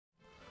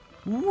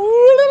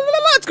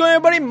What's going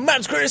on, everybody?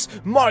 It's Chris.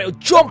 Mario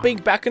jumping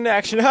back into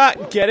action. Ha!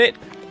 Get it?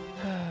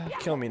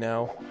 Kill me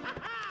now.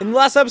 In the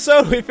last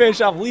episode, we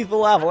finished off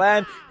Lethal Lava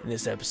Land. In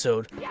this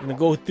episode, I'm gonna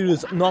go through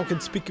this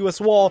non-conspicuous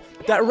wall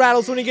that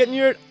rattles when you get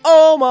near it.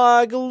 Oh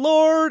my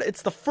lord!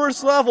 It's the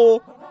first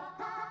level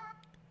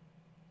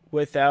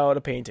without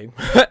a painting.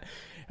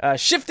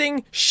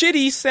 Shifting,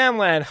 shitty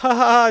Sandland.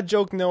 Haha,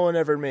 joke no one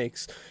ever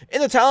makes. In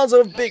the talons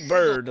of Big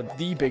Bird.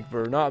 The Big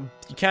Bird. Not,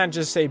 you can't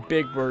just say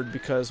Big Bird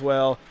because,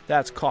 well,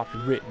 that's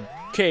copywritten.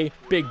 Okay,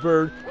 Big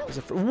Bird.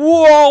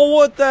 Whoa,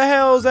 what the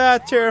hell is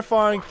that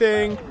terrifying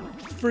thing?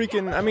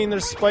 Freaking, I mean,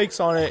 there's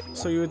spikes on it,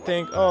 so you would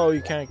think, oh,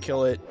 you can't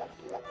kill it.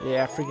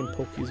 Yeah, freaking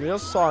Pokies. We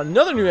also saw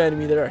another new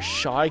enemy there, a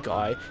shy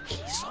guy.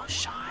 He's so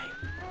shy.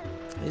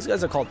 These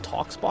guys are called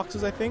Tox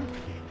Boxes, I think.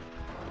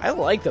 I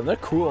like them. They're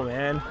cool,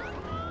 man.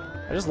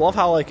 I just love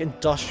how, like,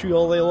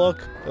 industrial they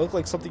look. They look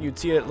like something you'd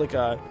see at, like,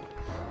 a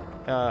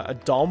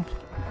dump.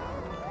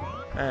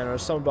 And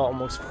there's something about them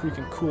looks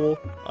freaking cool.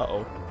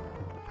 Uh-oh.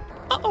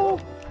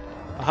 Uh-oh!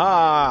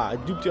 Aha!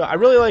 I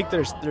really like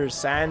their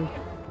sand...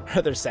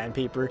 their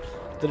sandpaper.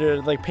 That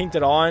are, like,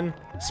 painted on.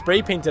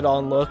 Spray painted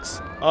on looks.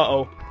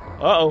 Uh-oh.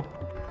 Uh-oh.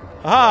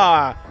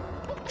 Aha!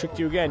 Tricked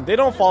you again. They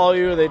don't follow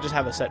you. They just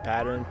have a set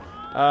pattern.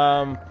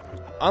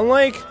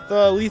 Unlike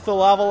the Lethal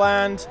Lava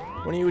Land,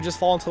 when you would just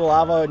fall into the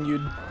lava and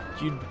you'd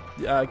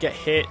get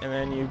hit and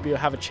then you'd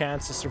have a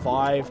chance to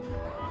survive.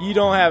 You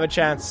don't have a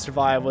chance to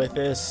survive with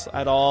this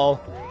at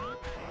all.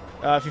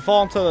 If you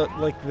fall into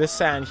like this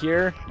sand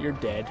here, you're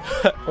dead.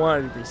 100%.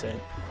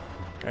 Alright,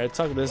 let's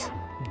talk to this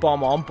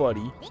bum on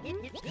buddy.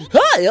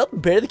 Hi, I'll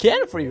prepare the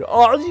cannon for you.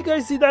 Oh, did you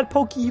guys see that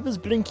Pokey? He was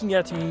blinking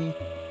at me.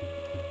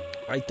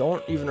 I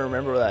don't even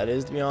remember what that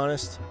is, to be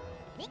honest.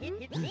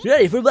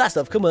 Ready for blast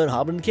off? Come on,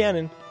 hop in the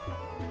cannon.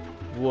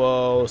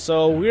 Whoa,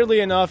 so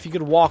weirdly enough, you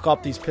could walk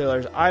up these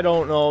pillars. I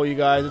don't know, you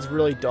guys, it's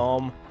really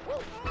dumb.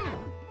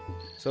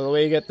 So the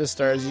way you get this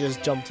star is you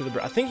just jump to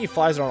the... I think he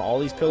flies around all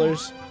these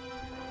pillars.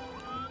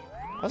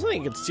 I was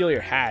thinking he could steal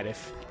your hat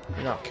if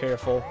you're not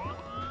careful.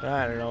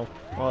 I don't know.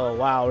 Oh,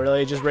 wow,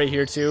 really? Just right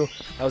here, too?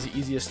 That was the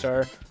easiest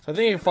star. So I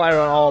think you can fly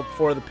around all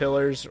 4 of the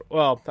pillars.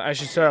 Well, I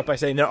should start off by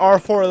saying there are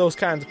 4 of those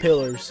kinds of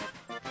pillars.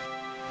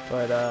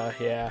 But,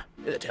 yeah.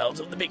 The Tales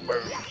of the Big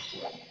Bird.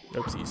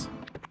 Oopsies.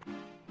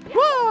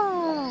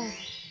 Whoa!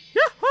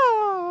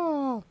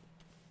 Yahoo!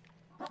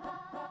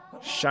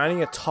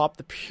 Shining atop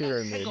the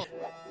pyramid.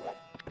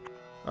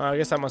 Oh, I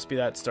guess that must be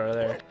that star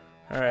there.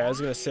 Alright, I was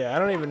gonna say, I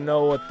don't even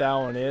know what that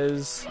one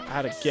is. I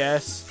had a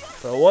guess,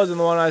 but it wasn't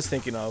the one I was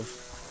thinking of.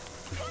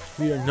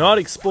 We are not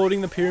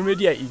exploding the pyramid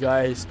yet, you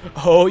guys.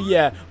 Oh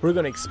yeah, we're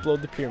gonna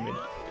explode the pyramid.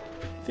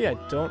 I think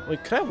I don't...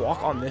 Wait, can I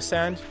walk on this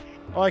sand?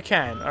 Oh, I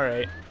can.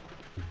 Alright.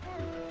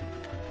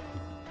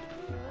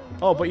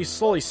 Oh, but you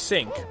slowly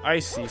sink. I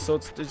see. So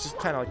it's just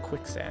kind of like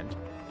quicksand.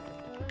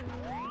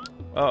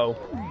 Uh-oh.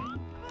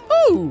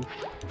 Ooh!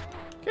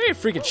 Hey,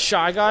 freaking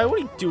shy guy. What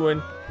are you doing?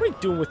 What are you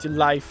doing with your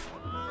life?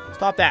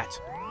 Stop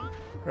that.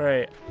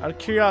 Alright. Out of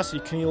curiosity,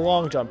 can you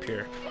long jump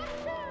here?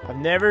 I've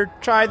never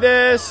tried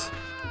this.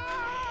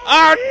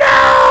 Oh,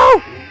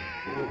 no!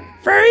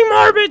 Very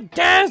morbid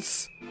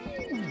deaths!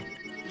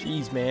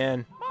 Jeez,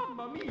 man.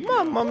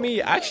 Mamma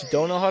mia. I actually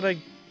don't know how to...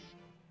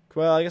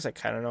 Well, I guess I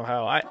kind of know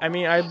how. I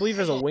mean, I believe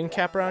there's a wing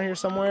cap around here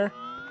somewhere.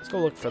 Let's go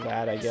look for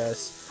that, I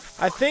guess.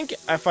 I think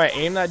if I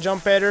aim that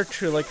jump better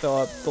to, like,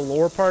 the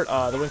lower part...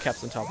 the wing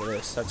cap's on top of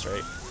this. That's right.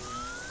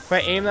 If I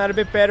aim that a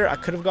bit better, I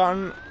could have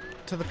gotten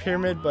to the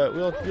pyramid, but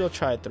we'll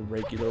try it the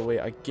regular way,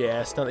 I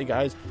guess. Now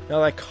that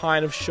I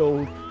kind of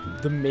showed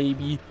the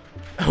maybe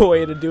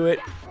way to do it.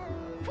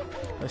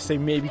 I say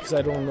maybe because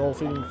I don't know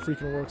if it even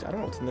freaking works. I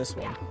don't know what's in this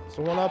one. Is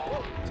there one up?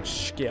 It's a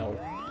shell.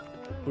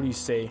 What do you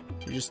say?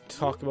 You just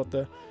talk about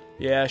the...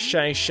 Yeah,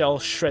 shiny shell,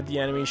 shred the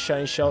enemies.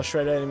 Shiny shell,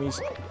 shred enemies.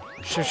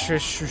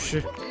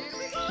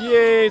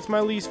 Yay, it's my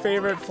least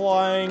favorite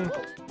flying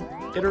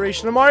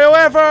iteration of Mario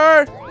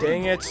ever!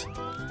 Dang it.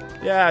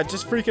 Yeah,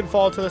 just freaking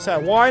fall to the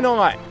side. Why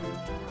not?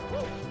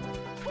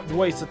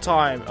 Waste of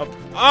time.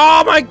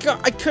 Oh my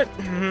god, I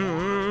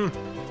couldn't...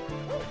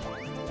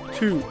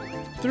 2,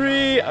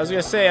 3. I was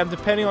gonna say, I'm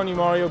depending on you,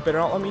 Mario. Better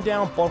not let me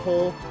down,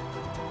 butthole.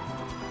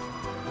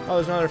 Oh,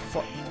 there's another...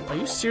 Are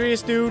you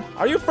serious, dude?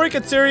 Are you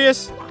freaking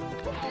serious?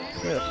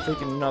 Give me the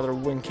freaking another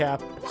wing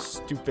cap.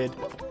 Stupid.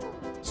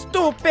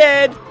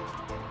 Stupid!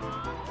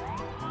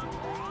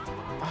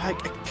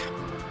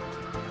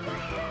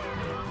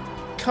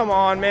 Come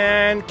on,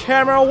 man.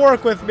 Camera,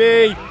 work with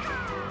me.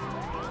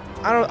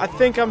 I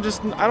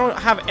don't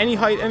have any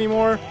height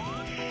anymore.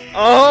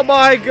 Oh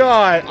my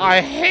god. I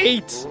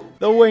hate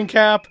the wing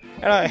cap.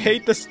 And I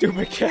hate the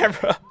stupid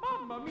camera.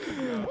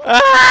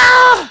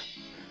 Ah!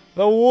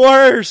 The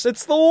worst.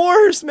 It's the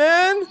worst,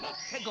 man.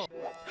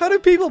 How do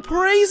people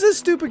praise this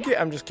stupid game?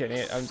 I'm just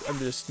kidding. I'm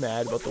just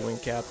mad about the wing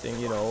cap thing.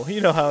 You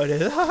know how it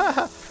is.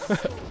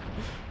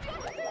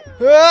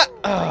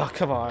 Oh,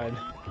 come on.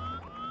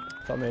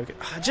 Thought maybe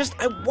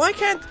why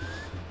can't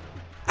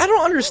I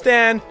don't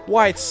understand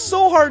why it's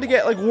so hard to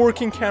get like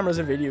working cameras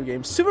in video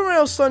games. Super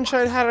Mario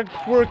Sunshine had it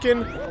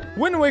working,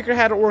 Wind Waker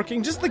had it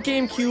working, just the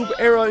GameCube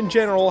era in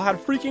general had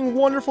freaking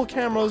wonderful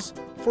cameras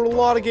for a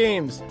lot of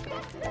games.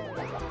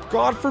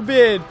 God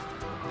forbid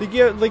they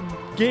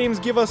games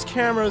give us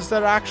cameras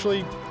that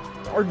actually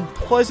are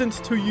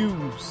pleasant to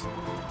use.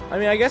 I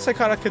mean, I guess I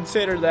kind of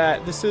consider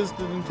that this is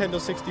the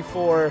Nintendo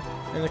 64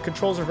 and the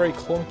controls are very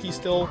clunky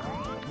still.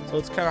 So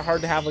it's kind of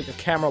hard to have like a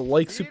camera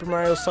like Super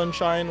Mario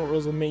Sunshine where it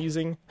was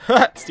amazing.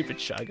 Stupid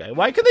Shy Guy.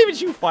 Why could they even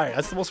shoot fire?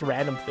 That's the most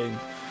random thing.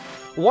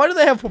 Why do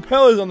they have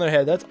propellers on their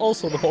head? That's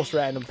also the most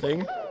random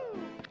thing.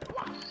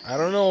 I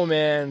don't know,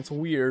 man. It's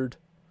weird.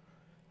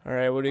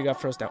 Alright, what do you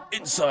got for us now?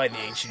 Inside the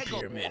ancient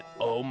pyramid.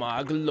 Oh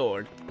my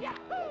lord.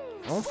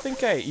 I don't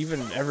think I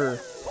even ever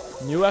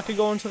knew I could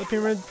go into the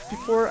pyramid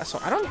before. So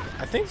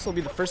I think this will be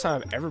the first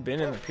time I've ever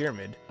been in the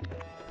pyramid.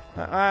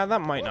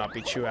 That might not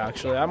be true,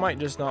 actually. I might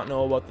just not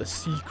know about the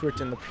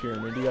secret in the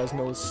pyramid. You guys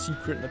know the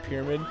secret in the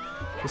pyramid?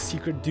 The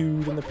secret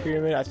dude in the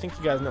pyramid? I think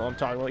you guys know what I'm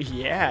talking about.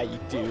 Yeah, you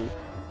do.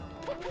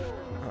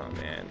 Oh,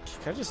 man.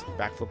 Can I just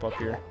backflip up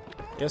here?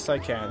 Yes, I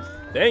can.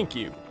 Thank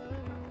you.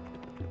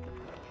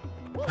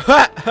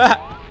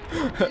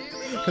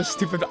 The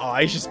stupid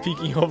eyes just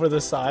peeking over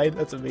the side.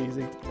 That's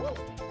amazing.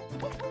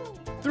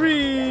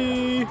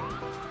 3!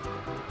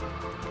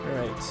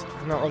 Alright.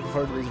 I'm not looking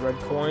forward to these red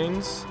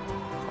coins.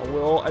 I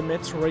will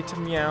admit right to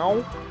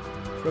meow.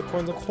 Red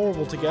coins look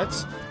horrible to get.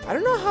 I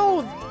don't know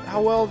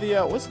how well the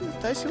what's the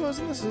dice was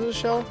in this? Is it a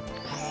shell?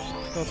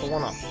 No, it's a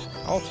 1-up.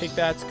 I'll take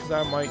that because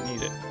I might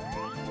need it.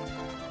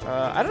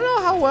 I don't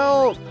know how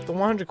well the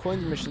 100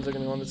 coins missions are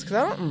gonna go on this because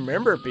I don't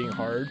remember it being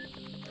hard.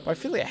 But I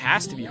feel like it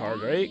has to be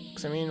hard, right?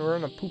 Because I mean we're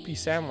in a poopy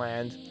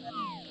sandland.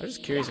 I'm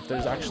just curious if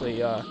there's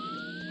actually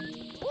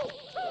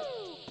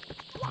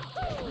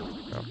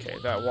okay,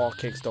 that wall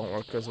kicks don't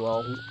work as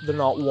well. They're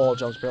not wall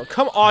jumps, bro.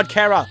 Come on,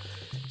 Kara!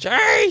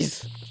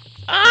 Jeez!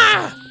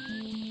 Ah!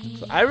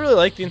 So I really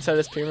like the inside of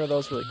this pyramid, though.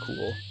 It's really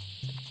cool.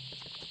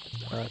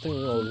 I think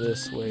we'll go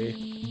this way.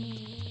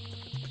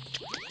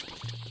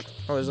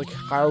 Oh, there's like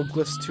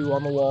hieroglyphs too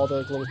on the wall. They're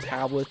like little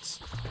tablets.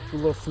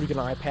 Little freaking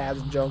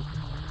iPads and junk.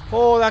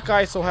 Oh, that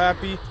guy's so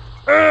happy.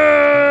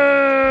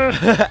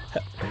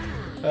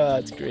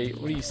 That's great.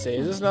 What do you say?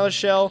 Is this another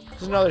shell?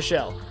 This is another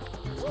shell.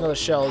 It's another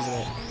shell, isn't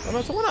it? Oh, no,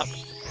 it's a 1-up.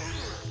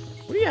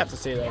 What do you have to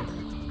say then?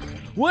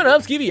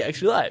 1-ups give you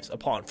extra lives.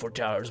 Upon 4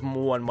 towers,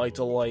 one might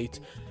delight.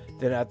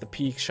 Then at the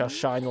peak shall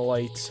shine the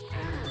lights.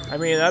 I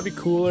mean, that'd be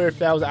cooler if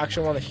that was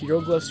actually one of the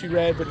hieroglyphs you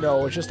read, but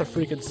no, it's just a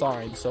freaking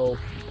sign, so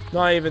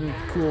not even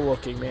cool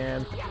looking,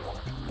 man.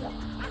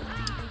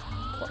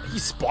 What, he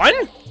spun?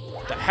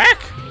 What the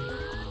heck?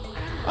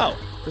 Oh,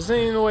 this isn't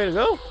even the way to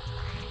go?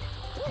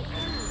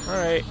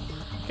 Alright.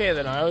 Okay,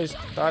 then I always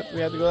thought we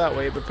had to go that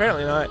way, but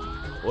apparently not.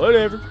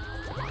 Whatever.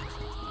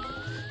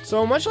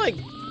 So much like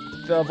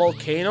the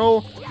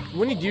volcano,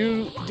 when you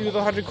do the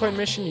 100 coin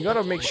mission, you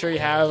gotta make sure you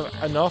have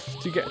enough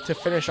to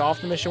finish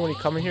off the mission when you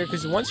come in here,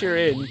 because once you're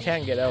in, you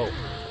can't get out.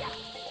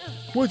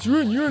 Once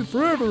you're in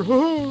forever.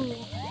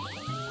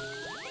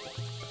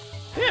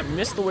 Yeah, I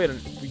missed the way to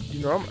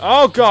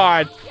oh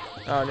god!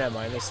 Oh, never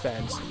mind. This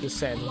sand's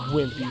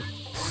wimpy,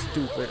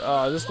 stupid.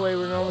 Is this the way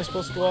we're normally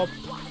supposed to go up?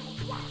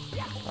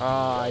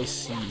 Ah, I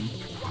see.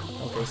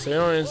 Okay, so you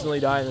don't instantly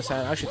die in the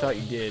sand. I actually thought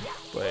you did,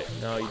 but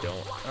no, you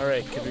don't.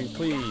 Alright, could we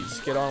please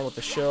get on with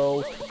the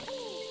show?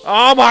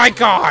 Oh my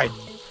god!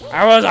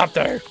 I was up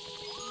there!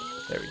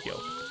 There we go.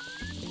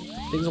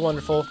 Everything's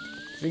wonderful.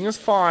 Everything is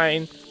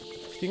fine.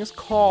 Everything is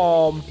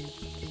calm.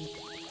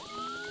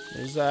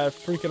 There's that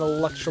freaking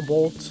Electro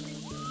Bolt.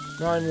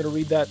 Now I'm gonna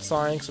read that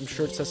sign, because I'm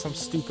sure it says something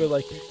stupid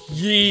like,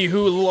 "Ye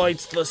who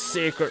lights the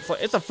sacred flame."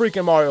 It's a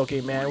freaking Mario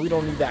game, man. We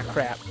don't need that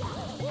crap.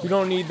 We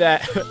don't need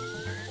that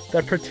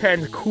that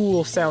pretend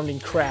cool sounding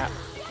crap.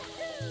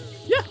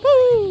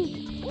 Yahoo!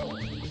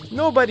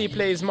 Nobody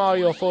plays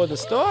Mario for the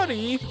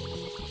story.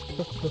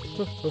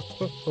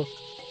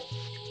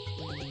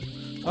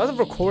 As of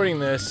recording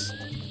this,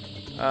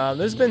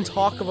 there's been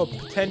talk of a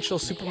potential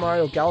Super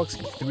Mario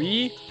Galaxy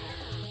 3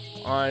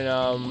 on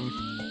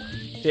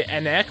the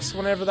NX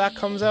whenever that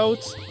comes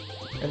out,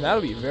 and that'll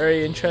be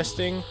very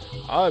interesting.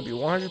 I would be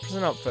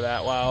 100% up for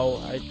that.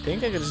 Wow, I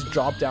think I could just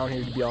drop down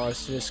here, to be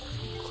honest, just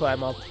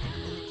climb up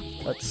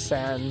that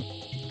sand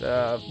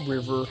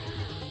river.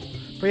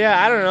 But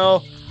yeah, I don't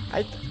know.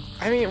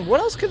 I mean,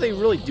 what else could they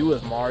really do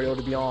with Mario,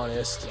 to be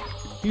honest?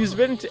 He's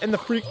been in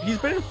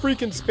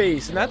freaking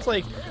space, and that's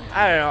like,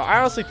 I don't know. I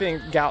honestly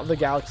think the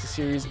Galaxy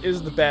series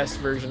is the best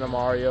version of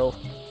Mario,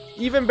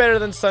 even better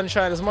than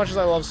Sunshine. As much as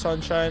I love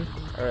Sunshine.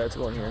 All right, let's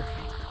go in here.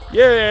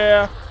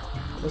 Yeah,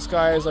 this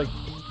guy is like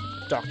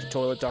Dr.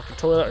 Toilet,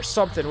 or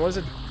something. What is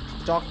it?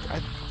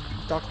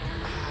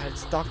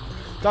 It's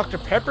Dr.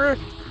 Pepper?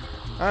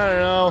 I don't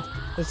know.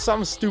 It's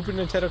some stupid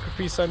Nintendo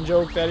Capri Sun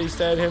joke that he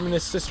said. Him and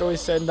his sister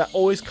always said, that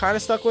always kind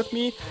of stuck with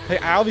me.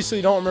 Like, I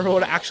obviously don't remember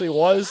what it actually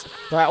was,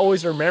 but I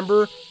always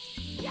remember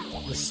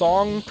the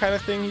song kind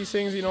of thing he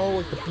sings, you know,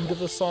 like the beat of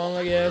the song,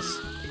 I guess.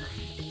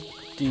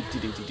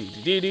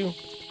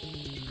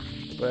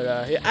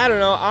 But yeah, I don't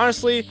know.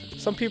 Honestly,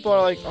 some people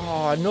are like,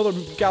 oh, another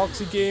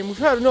Galaxy game. We've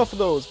had enough of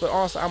those. But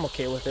honestly, I'm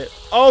okay with it.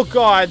 Oh,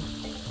 God.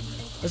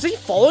 Is he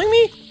following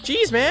me?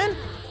 Jeez, man.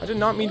 I did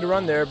not mean to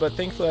run there, but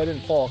thankfully I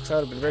didn't fall, because I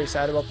would have been very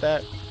sad about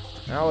that.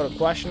 And I would have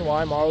questioned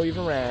why Mario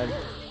even ran.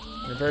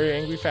 In a very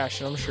angry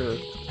fashion, I'm sure.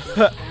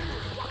 But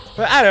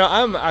I don't know.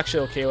 I'm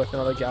actually okay with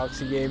another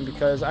Galaxy game,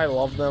 because I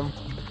love them.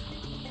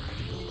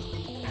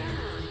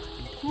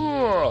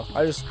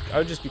 I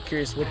would just be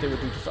curious what they would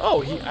do.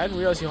 Oh, I didn't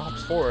realize he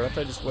hops forward. I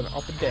thought I just went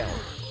up and down.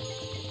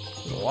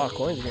 There's a lot of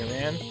coins in here,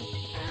 man.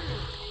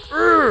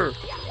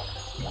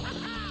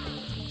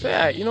 So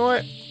yeah, you know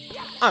what?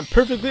 I'm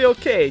perfectly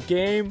okay,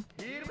 game.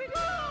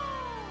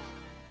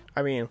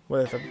 I mean,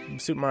 with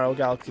Super Mario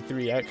Galaxy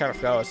 3, I kind of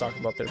forgot what I was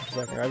talking about there for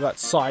a second. I got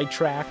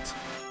sidetracked.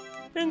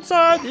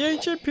 Inside the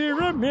ancient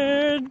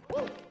pyramid.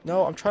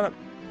 No, I'm trying to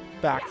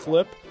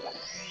backflip.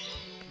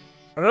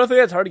 Another thing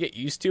that's hard to get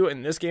used to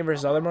in this game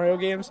versus other Mario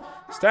games,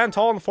 stand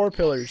tall on the 4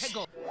 pillars.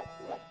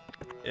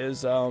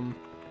 Is, in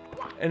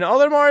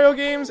other Mario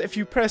games, if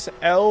you press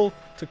L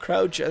to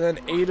crouch and then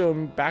A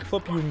to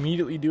backflip, you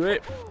immediately do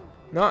it.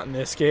 Not in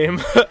this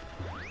game.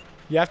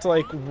 You have to,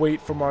 like,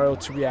 wait for Mario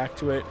to react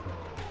to it.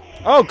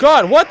 Oh,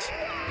 God, what?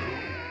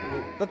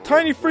 The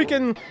tiny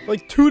freaking,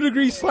 like,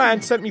 2-degree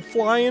slant sent me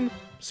flying.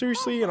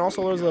 Seriously? And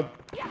also there's I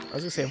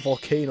was gonna say a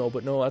volcano,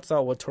 but no, that's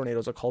not what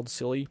tornadoes are called,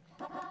 silly.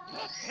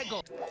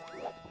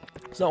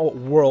 It's not what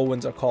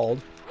whirlwinds are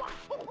called.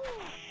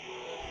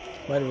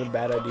 Might have been a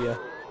bad idea.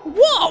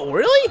 Whoa,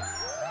 really?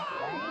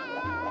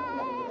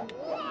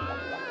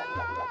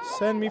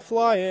 Send me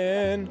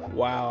flying.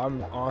 Wow,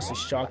 I'm honestly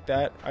shocked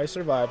that I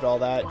survived all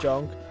that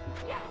junk.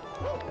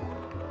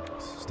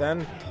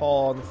 Stand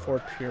tall on the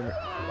 4th pyramid.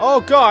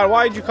 Oh God,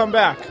 why did you come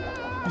back?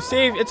 You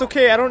saved. It's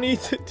okay, I don't need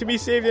to be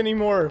saved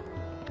anymore.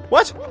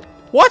 What?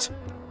 What?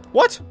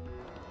 What?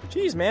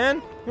 Jeez, man.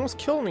 You almost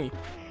killed me.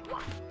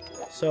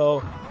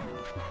 So,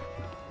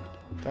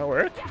 that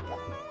work?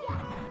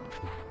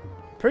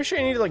 Pretty sure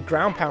you need to like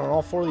ground pound on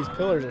all 4 of these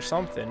pillars or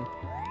something.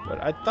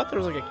 But I thought there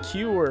was like a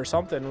Q or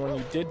something when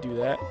you did do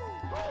that.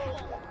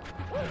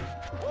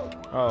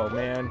 Oh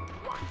man.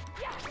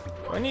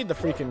 I need the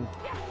freaking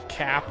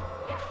cap.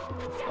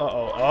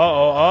 Uh-oh,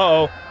 uh-oh,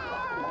 uh-oh.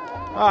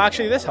 Oh,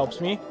 actually this helps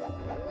me.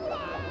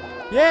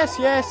 Yes,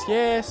 yes,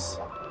 yes.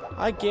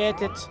 I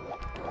get it.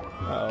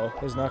 Uh-oh,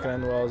 this is not gonna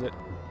end well, is it?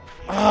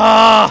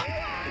 Ah!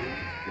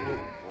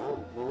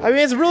 I mean,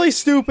 it's really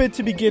stupid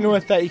to begin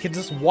with that you can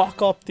just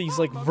walk up these,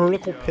 like,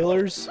 vertical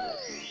pillars.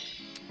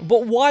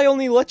 But why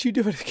only let you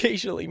do it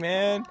occasionally,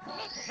 man?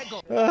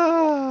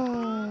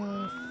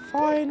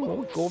 Fine,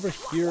 we'll go over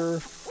here.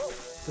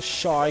 The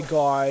shy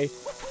guy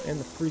and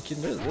the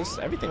freaking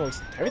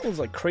everything's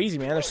like crazy,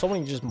 man. There's so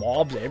many just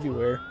mobs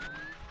everywhere.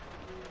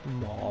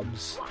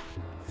 Mobs.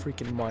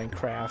 Freaking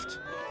Minecraft.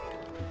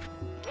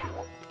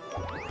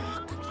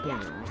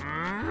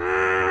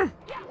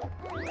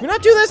 Can we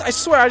not do this? I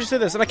swear I just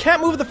did this and I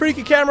can't move the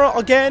freaking camera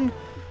again.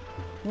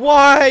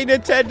 Why,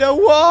 Nintendo?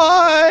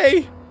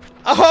 Why?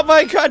 Oh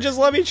my God, just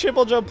let me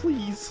triple jump,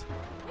 please.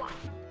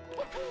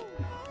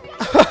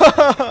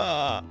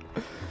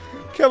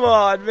 Come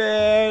on,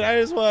 man. I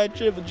just want to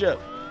triple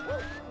jump.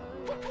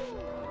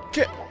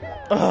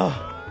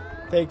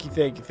 Thank you,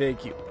 thank you,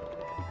 thank you.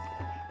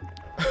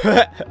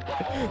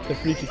 The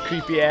freaking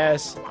creepy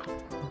ass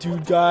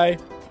dude guy.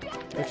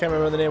 I can't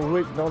remember the name.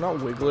 No, not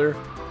Wiggler.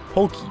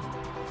 Pokey.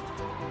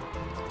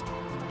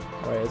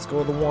 Alright, let's go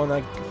with the one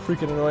that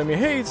freaking annoyed me.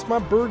 Hey, it's my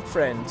bird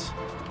friend.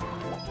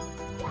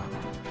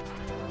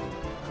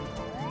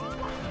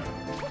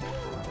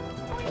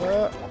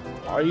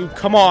 Are you?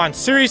 Come on,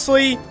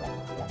 seriously?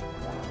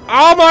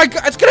 Oh my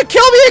God, it's gonna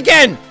kill me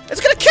again! It's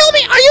gonna kill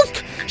me! Are you?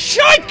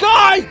 Shite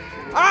guy!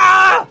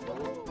 Ah!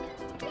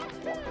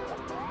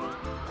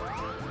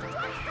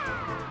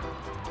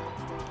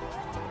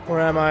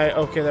 Where am I?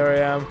 Okay, there I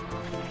am.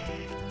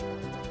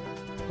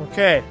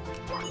 Okay.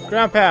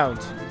 Ground pound.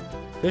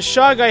 This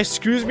shy guy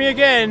screws me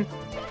again.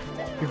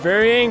 Be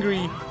very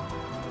angry.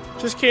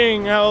 Just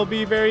kidding, I'll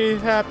be very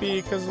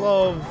happy because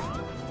love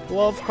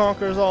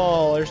conquers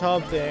all or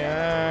something.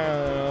 I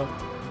don't know.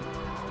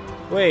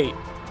 Wait.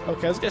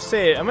 Okay, I was gonna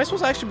say, am I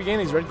supposed to actually be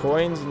getting these red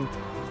coins and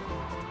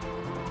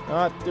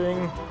not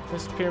doing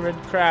this pyramid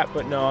crap?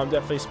 But no, I'm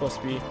definitely supposed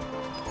to be.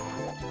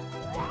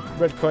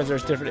 Red coins are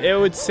different. It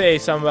would say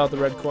something about the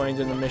red coins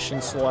in the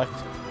mission select.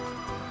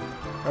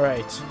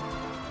 Alright.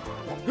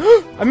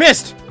 I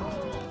missed!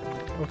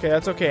 Okay,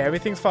 that's okay.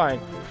 Everything's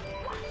fine.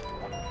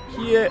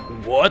 Here.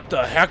 What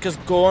the heck is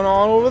going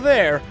on over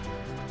there?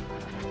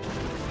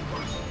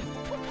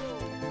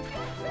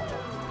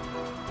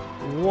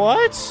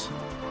 What?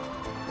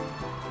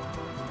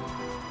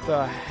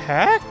 The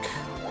heck?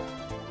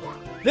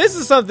 This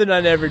is something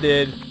I never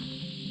did.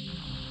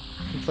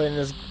 I'm playing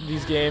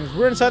these games.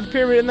 We're inside the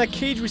pyramid in that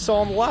cage we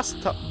saw the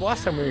last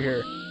time we were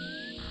here.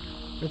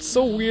 It's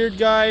so weird,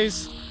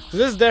 guys.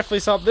 This is definitely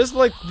something. This is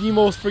like the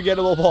most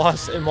forgettable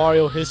boss in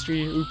Mario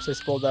history. Oops, I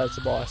spoiled that. It's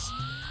a boss.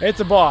 It's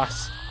a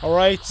boss.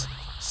 Alright?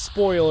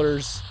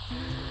 Spoilers.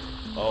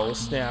 Oh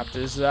snap,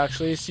 this is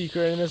actually a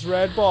secret in this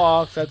red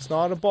box. That's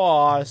not a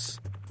boss.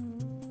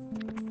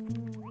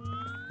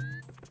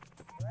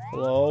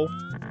 Hello?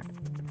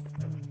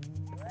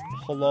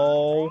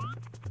 Hello?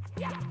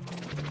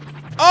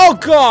 Oh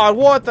god,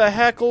 what the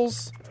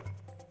heckles?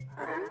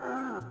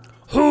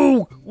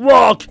 Who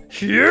walk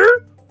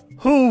here?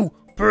 Who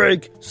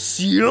break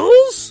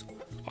seals?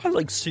 I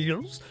like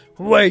seals.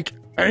 Like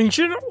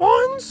ancient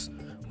ones?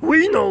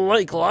 We no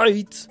like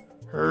lights.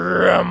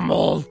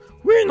 Rumble.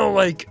 We no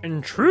like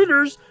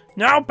intruders.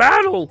 Now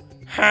battle.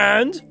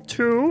 Hand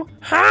to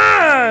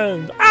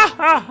hand. Ah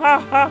ha ha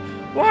ha.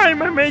 Why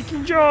am I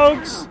making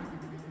jokes?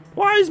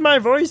 Why is my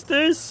voice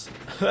this?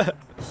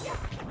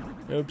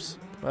 Oops.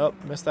 Well,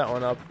 messed that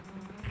one up.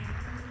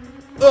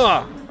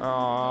 Ugh.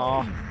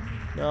 Aww.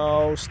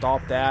 No,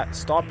 stop that.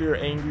 Stop your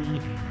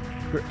angers.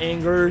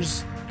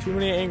 Too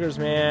many angers,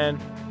 man.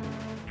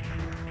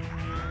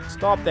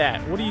 Stop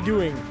that. What are you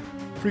doing?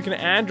 Freaking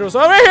Andros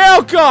over here!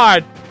 Oh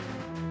god!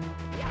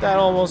 That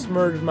almost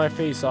murdered my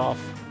face off.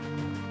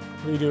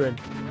 What are you doing?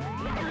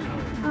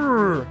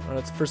 Oh,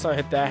 that's the first time I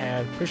hit that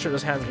hand. Pretty sure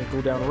those hands are gonna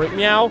go down right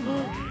meow.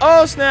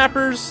 Oh,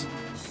 snappers!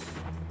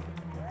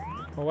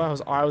 Oh wow,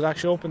 his eye was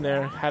actually open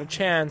there. Had a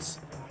chance.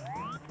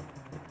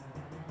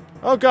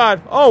 Oh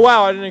god. Oh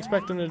wow, I didn't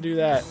expect him to do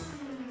that.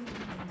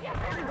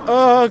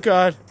 Oh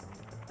god.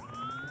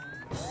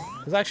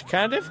 It's actually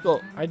kind of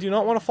difficult. I do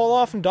not want to fall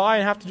off and die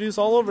and have to do this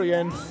all over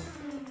again.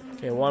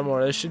 Okay, one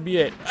more. This should be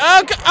it.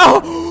 Okay.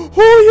 Oh,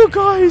 you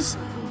guys!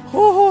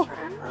 Oh,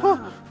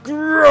 oh.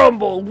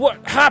 Grumble,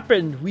 what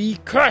happened? We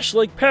crashed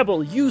like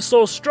Pebble. You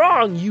so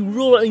strong, you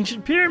rule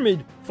ancient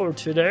pyramid for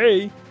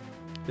today.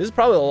 This is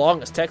probably the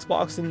longest text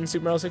box in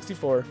Super Mario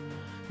 64.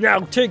 Now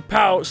take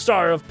power,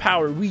 star of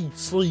power. We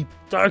sleep.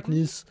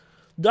 Darkness.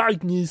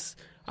 Darkness.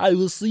 I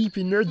will sleep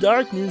in their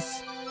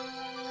darkness.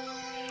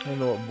 I don't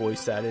know what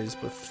voice that is,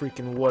 but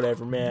freaking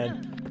whatever,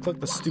 man. Click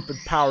the stupid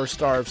power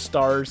star of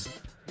stars.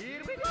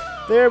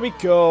 There we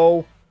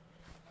go.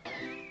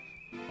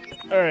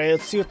 Alright,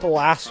 let's see what the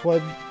last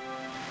one...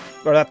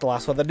 Or not the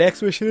last one, the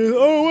next mission is...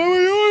 Oh, why am I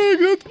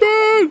yawning? That's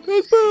bad!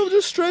 That's bad, I'm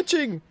just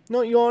stretching.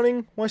 Not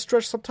yawning. When I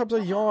stretch, sometimes I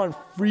yawn.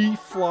 Free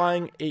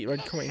flying 8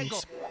 red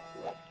coins.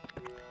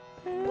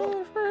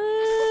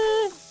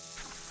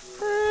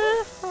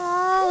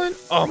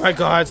 Oh my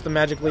god, it's the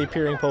magically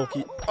appearing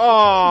Pokey.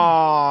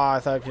 Oh, I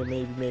thought I could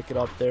maybe make it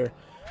up there.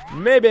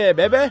 Maybe,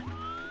 baby.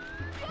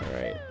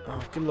 Alright.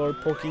 Oh, good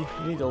lord, Pokey.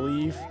 You need to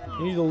leave.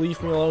 You need to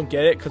leave me alone.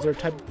 Get it? Because they're a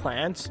type of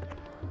plants.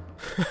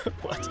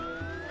 What?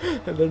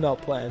 They're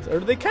not plants. Or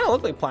they kind of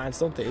look like plants,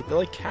 don't they? They're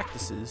like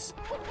cactuses.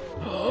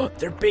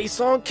 They're based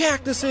on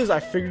cactuses. I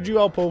figured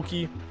you out,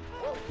 Pokey.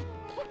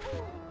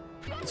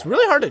 It's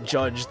really hard to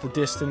judge the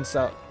distance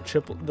that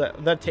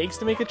takes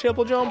to make a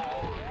triple jump.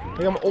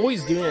 Like, I'm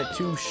always doing it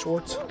too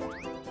short.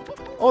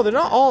 Oh, they're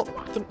not all...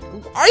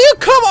 Are you...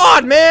 Come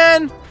on,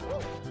 man!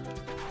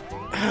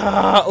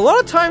 A lot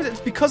of times it's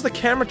because the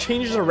camera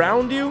changes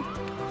around you.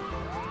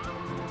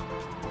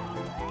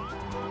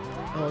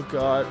 Oh,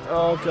 God.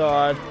 Oh,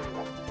 God.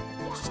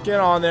 Just get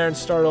on there and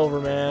start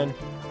over, man.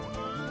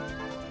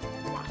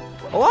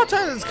 A lot of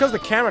times it's because the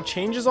camera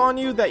changes on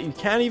you that you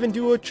can't even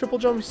do a triple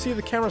jump. You see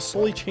the camera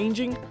slowly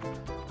changing.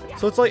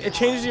 So it's like it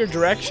changes your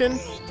direction.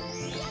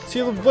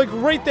 See, like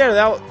right there,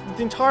 that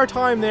the entire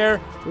time there,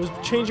 it was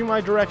changing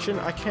my direction.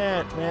 I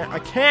can't, man. I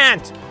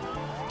can't.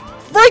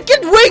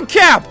 Freaking wing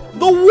cap!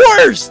 The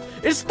worst!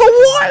 It's the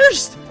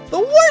worst! The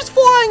worst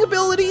flying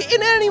ability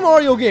in any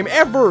Mario game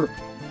ever!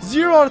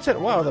 0 out of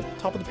 10. Wow, the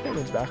top of the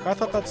pyramid's back. I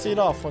thought that stayed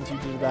off once you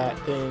did that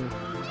thing.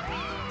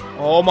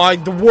 Oh my,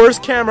 the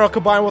worst camera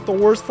combined with the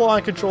worst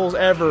flying controls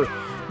ever.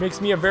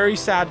 Makes me a very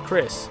sad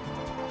Chris.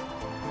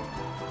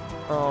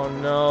 Oh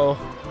no.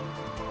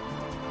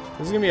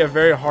 This is gonna be a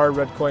very hard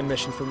red coin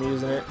mission for me,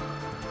 isn't it?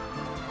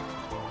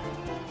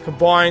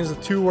 Combines the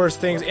two worst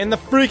things in the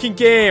freaking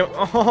game.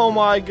 Oh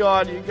my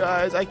god, you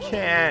guys, I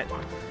can't.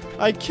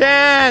 I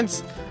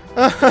can't!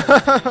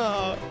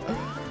 No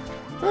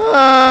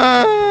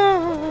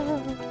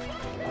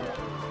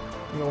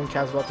one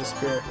cares about this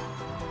spear.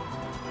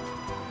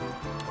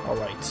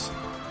 Alright.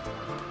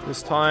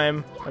 This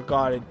time, I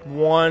got it.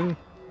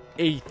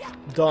 1/8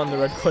 done the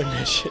red coin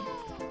mission.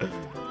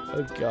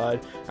 Oh god.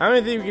 I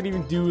don't think we can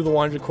even do the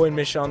 100 coin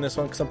mission on this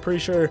one, because I'm pretty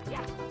sure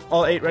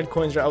all 8 red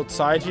coins are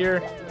outside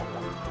here.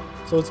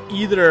 So it's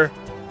either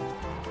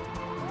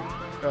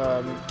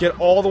get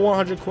all the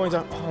 100 coins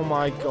out. Oh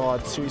my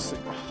god, seriously.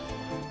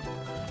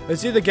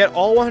 It's either get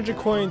all 100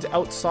 coins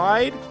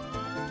outside.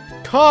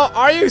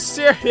 Are you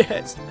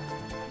serious?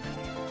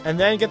 And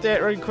then get the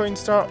 8 red coin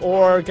star,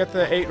 or get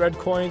the 8 red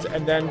coins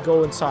and then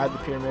go inside the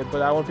pyramid.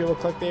 But I won't be able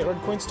to collect the 8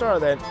 red coin star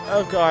then.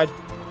 Oh god.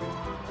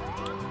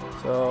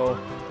 So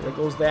there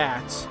goes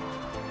that.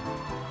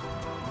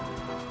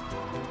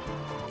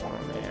 Oh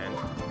man.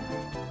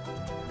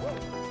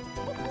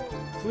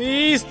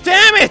 Please,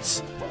 damn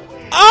it!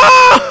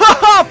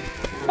 Oh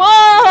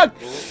fuck!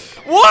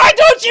 Why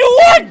don't you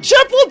want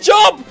triple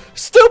jump?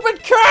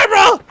 Stupid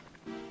camera!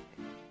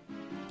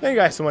 Thank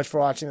you guys so much for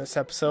watching this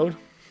episode.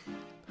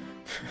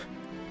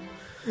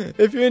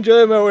 If you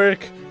enjoy my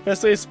work,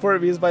 best way to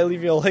support me is by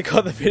leaving a like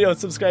on the video and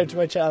subscribe to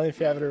my channel if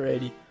you haven't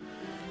already.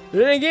 If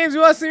there are any games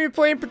you want to see me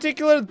play in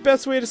particular, the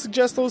best way to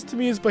suggest those to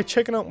me is by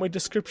checking out my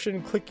description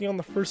and clicking on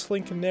the first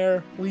link in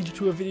there. It'll lead you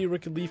to a video where you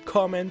can leave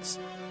comments.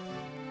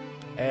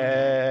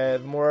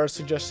 And the more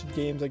suggested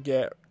games I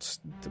get,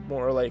 the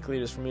more likely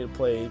it is for me to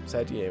play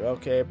said game.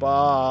 Okay,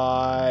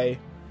 bye.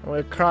 I'm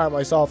gonna cry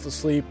myself to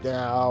sleep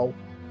now.